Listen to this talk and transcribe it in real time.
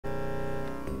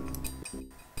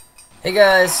Hey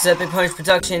guys, it's Epic Punch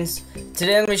Productions.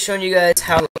 Today I'm going to be showing you guys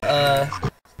how to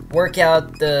work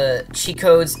out the cheat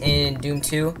codes in Doom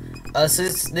 2. So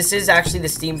this is actually the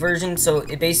Steam version, so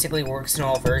it basically works in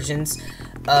all versions.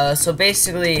 So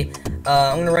basically,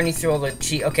 I'm going to run you through all the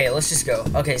cheat. Okay, let's just go.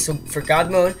 Okay, so for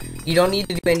Godmode, you don't need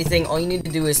to do anything. All you need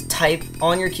to do is type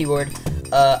on your keyboard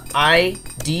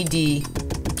IDDQD.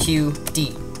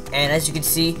 And as you can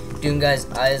see, Doom guy's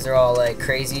eyes are all like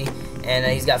crazy. And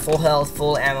he's got full health,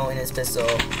 full ammo in his pistol.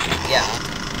 Yeah.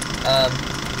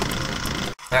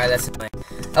 Alright, that's annoying.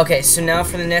 Okay, so now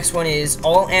for the next one is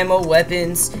all ammo,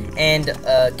 weapons, and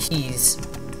keys.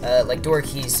 Like door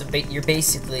keys. So you're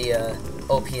basically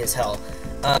OP as hell.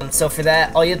 So for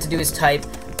that, all you have to do is type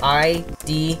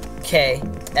IDKFA.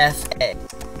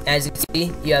 As you can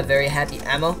see, you have very happy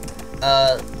ammo.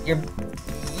 You're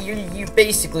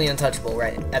basically untouchable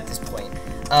right at this point.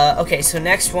 Okay, so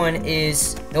next one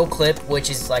is no clip, which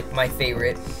is like my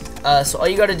favorite. So all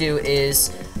you gotta do is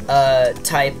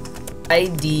type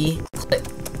IDCLIP,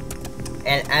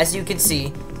 and as you can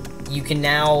see, you can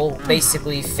now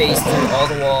basically phase through all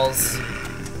the walls.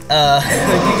 You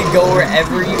can go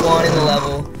wherever you want in the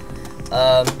level.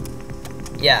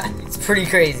 Yeah, it's pretty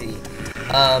crazy.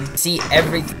 See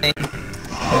everything.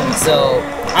 So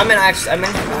I'm gonna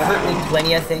hurt me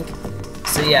plenty, I think.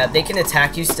 So yeah, they can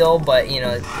attack you still, but you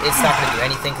know, it's not gonna do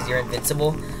anything because you're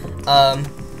invincible.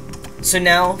 So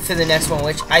now for the next one,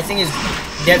 which I think is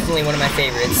definitely one of my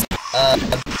favorites. Yeah,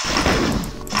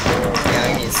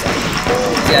 give me a second.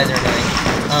 These guys are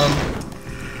annoying.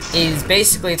 Is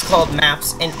basically, it's called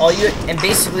maps, and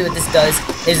basically what this does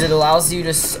is it allows you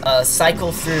to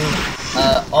cycle through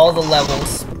all the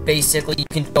levels. Basically, you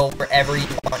can go wherever you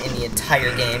want in the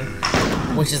entire game,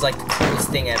 which is like the coolest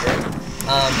thing ever.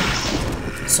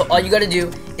 So all you gotta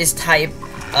do is type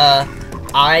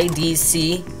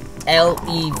IDCLEV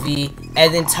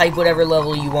and then type whatever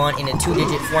level you want in a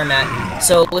 2-digit format.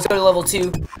 So let's go to level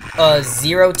 2,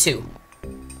 02.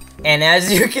 And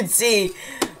as you can see,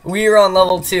 we are on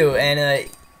level 2, and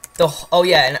oh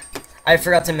yeah, and I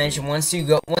forgot to mention, once you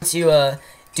do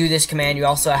this command, you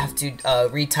also have to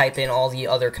retype in all the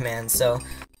other commands. So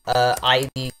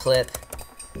idclip.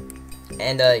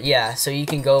 And yeah, so you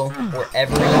can go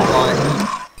wherever you want.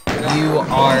 You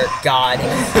are God,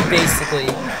 basically.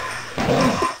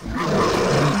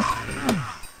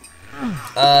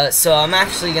 So I'm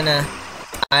actually gonna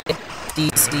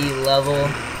IDC level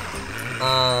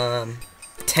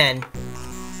 10.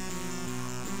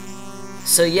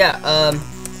 So yeah,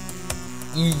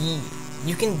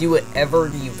 you can do whatever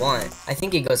you want. I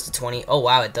think it goes to 20. Oh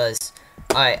wow, it does.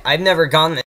 Alright, I've never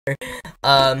gone there.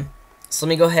 So let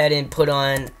me go ahead and put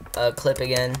on a clip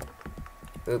again.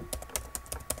 Oop.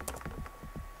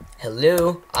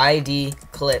 Hello, ID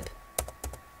clip.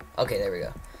 Okay, there we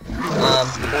go.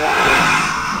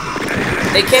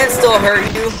 They can still hurt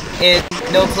you in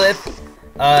no clip,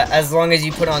 as long as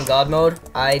you put on God mode,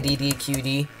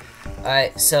 IDDQD.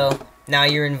 Alright, so now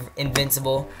you're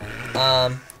invincible. You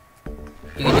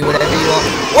can do whatever you want.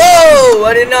 Whoa!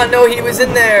 I did not know he was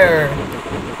in there.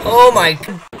 Oh my.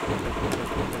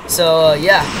 So,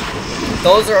 yeah,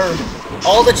 those are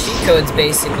all the cheat codes,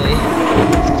 basically.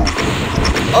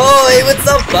 Oh, hey, what's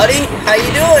up, buddy? How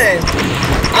you doing?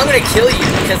 I'm gonna kill you,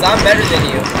 because I'm better than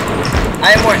you.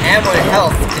 I have more ammo and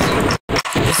health,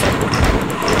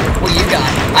 what do you got?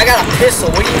 I got a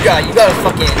pistol, what do you got? You got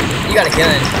a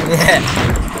gun.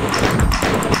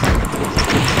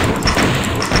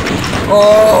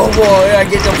 Oh, boy, I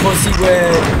get the pussy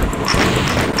wet.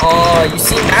 Oh, you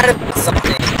seem mad about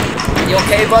something. You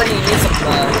okay, buddy? You need some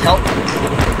help?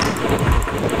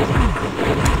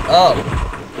 Oh,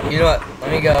 you know what?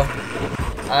 Let me go.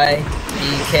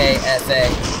 IDKFA.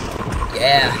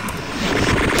 Yeah.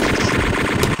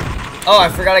 Oh, I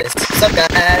forgot. What's up,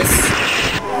 guys?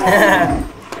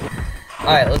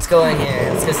 Alright, let's go in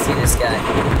here. Let's go see this guy.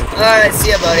 Alright,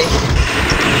 see ya, buddy.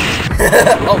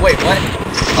 Oh, wait, what?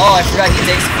 Oh, I forgot he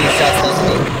takes a few shots, doesn't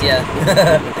he? Yeah.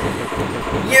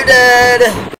 You're dead!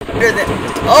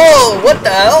 Oh, what the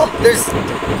hell?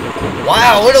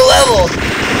 Wow, what a level!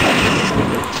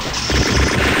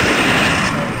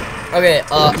 Okay,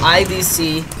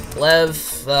 IDCLEV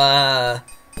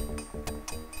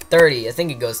 30. I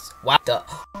think it goes. Wow.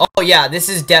 Oh yeah, this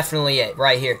is definitely it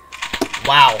right here.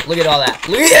 Wow, look at all that.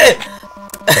 Look at it.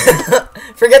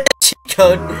 Forget that cheat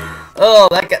code. Oh,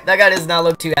 that guy does not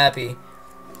look too happy.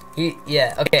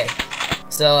 Yeah. Okay.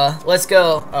 So let's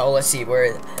go. Oh, let's see. Where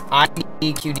is it?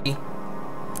 IDQD.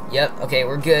 Yep. Okay,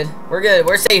 we're good. We're good.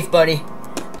 We're safe, buddy.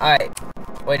 All right.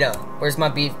 Wait, no. Where's my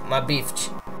beef? My beef.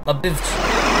 My beef.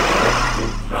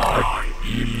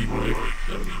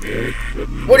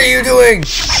 What are you doing?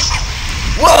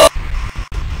 Whoa!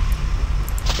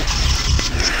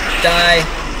 Die.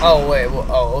 Oh, wait.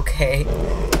 Oh, okay.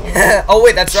 Oh,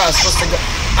 wait, that's where I was supposed to go.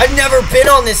 I've never been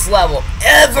on this level.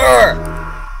 Ever!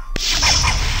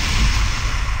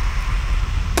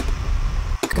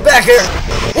 Come back here.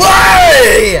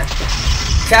 Why?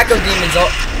 Caco demons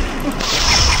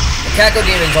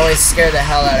always scare the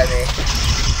hell out of me.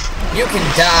 You can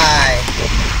die.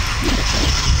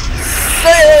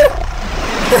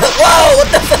 Whoa, what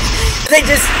the fuck? They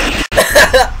just...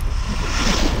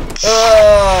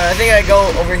 I think I go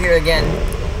over here again.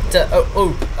 I don't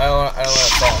want to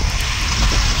fall.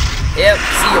 Yep,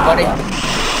 see you, buddy.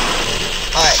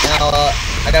 Alright, now,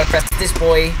 I gotta press this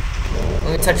boy.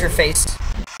 Let me touch your face.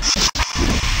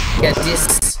 Get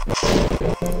this.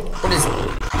 What is it?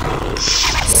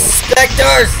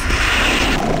 Specters!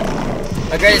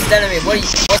 My greatest enemy.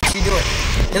 What's he doing?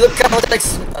 He look kind of like,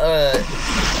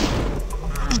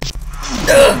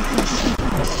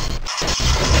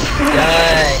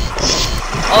 Die.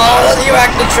 Oh, the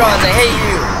Arachnotrons, I hate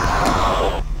you.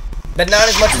 But not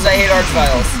as much as I hate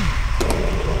Archviles.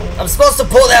 I'm supposed to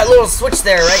pull that little switch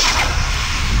there, right?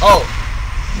 Oh.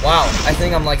 Wow, I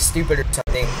think I'm like stupid or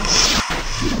something.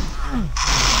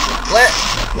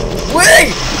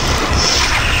 Wait!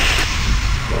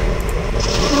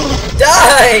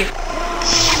 Die!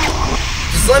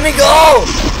 Just let me go!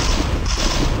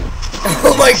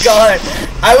 Oh my god,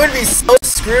 I would be so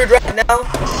screwed right now.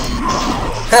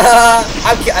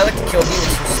 I like to kill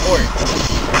demons for sport.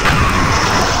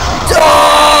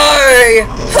 Die!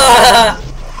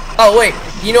 Oh wait,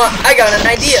 you know what? I got an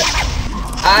idea.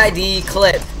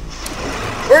 IDCLIP.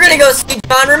 We're gonna go see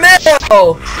John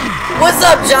Romero. What's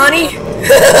up, Johnny?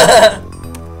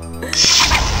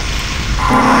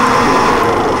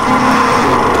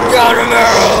 John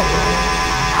Romero.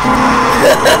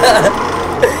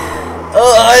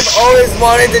 Oh, I've always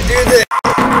wanted to do this.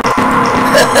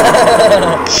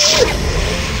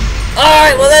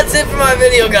 Alright, well that's it for my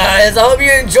video, guys. I hope you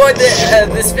enjoyed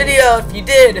this video. If you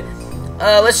did,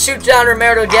 let's shoot John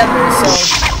Romero together.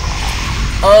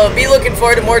 So, be looking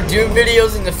forward to more Doom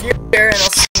videos in the future, and I'll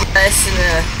see you guys in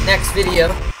the next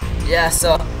video. Yeah,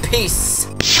 so, peace.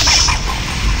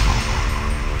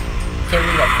 Can't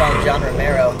believe I found John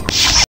Romero.